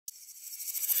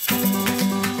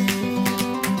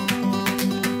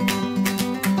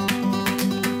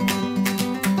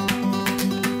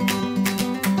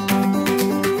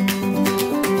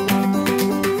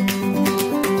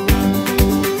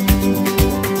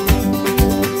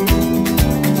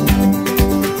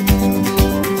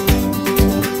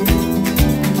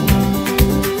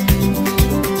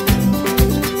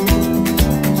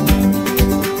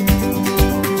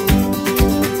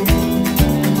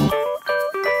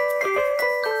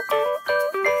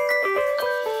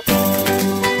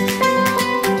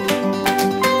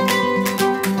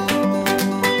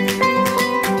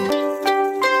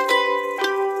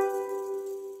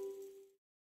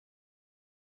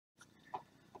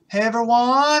Hey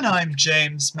everyone, I'm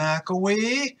James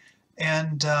McIlwee,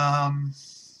 and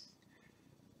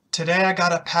today I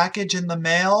got a package in the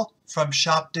mail from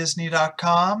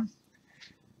shopdisney.com.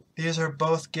 These are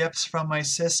both gifts from my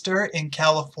sister in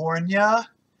California,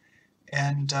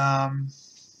 and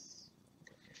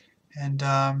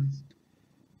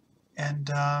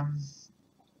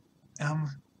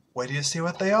wait till you see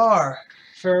what they are.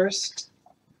 First,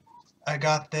 I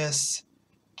got this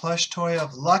plush toy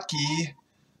of Lucky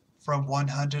from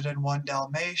 101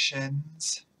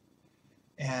 Dalmatians,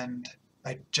 and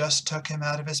I just took him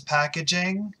out of his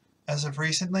packaging as of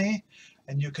recently,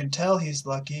 and you can tell he's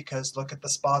lucky because look at the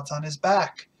spots on his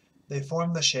back. They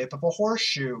form the shape of a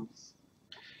horseshoe.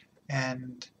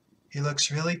 And he looks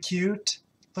really cute.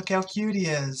 Look how cute he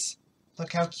is.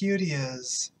 Look how cute he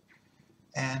is.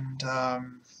 And I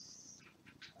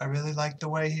really like the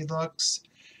way he looks.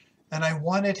 And I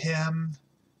wanted him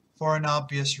for an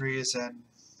obvious reason,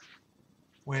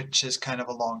 which is kind of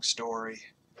a long story.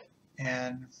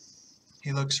 And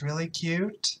he looks really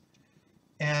cute,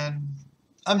 and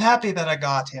I'm happy that I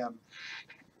got him.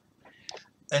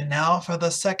 And now for the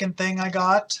second thing I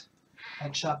got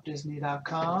at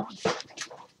shopdisney.com.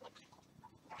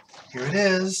 Here it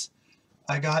is.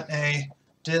 I got a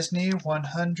Disney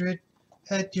 100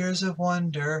 Years of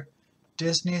Wonder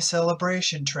Disney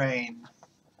Celebration Train.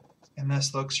 And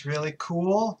this looks really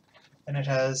cool, and it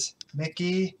has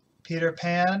Mickey, Peter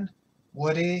Pan,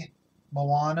 Woody,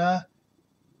 Moana,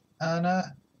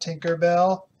 Anna,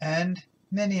 Tinkerbell, and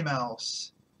Minnie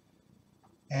Mouse.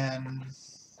 And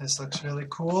this looks really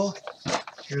cool.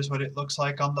 Here's what it looks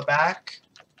like on the back.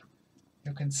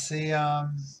 You can see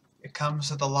it comes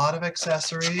with a lot of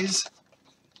accessories,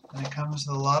 and it comes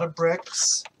with a lot of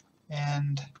bricks,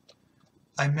 and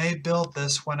I may build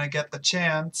this when I get the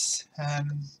chance,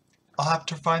 and I'll have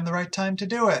to find the right time to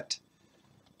do it.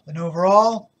 And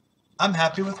overall, I'm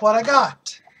happy with what I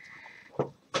got.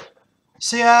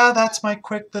 So yeah, that's my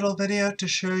quick little video to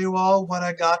show you all what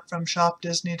I got from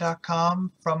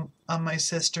shopdisney.com from my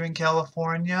sister in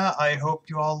California. I hope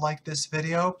you all like this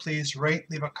video. Please rate,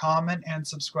 leave a comment, and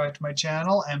subscribe to my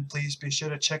channel. And please be sure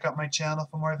to check out my channel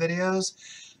for more videos.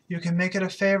 You can make it a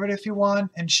favorite if you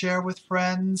want, and share with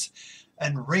friends,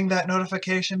 and ring that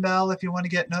notification bell if you want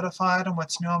to get notified on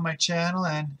what's new on my channel.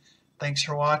 And thanks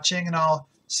for watching, and I'll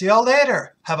see y'all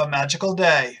later. Have a magical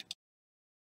day.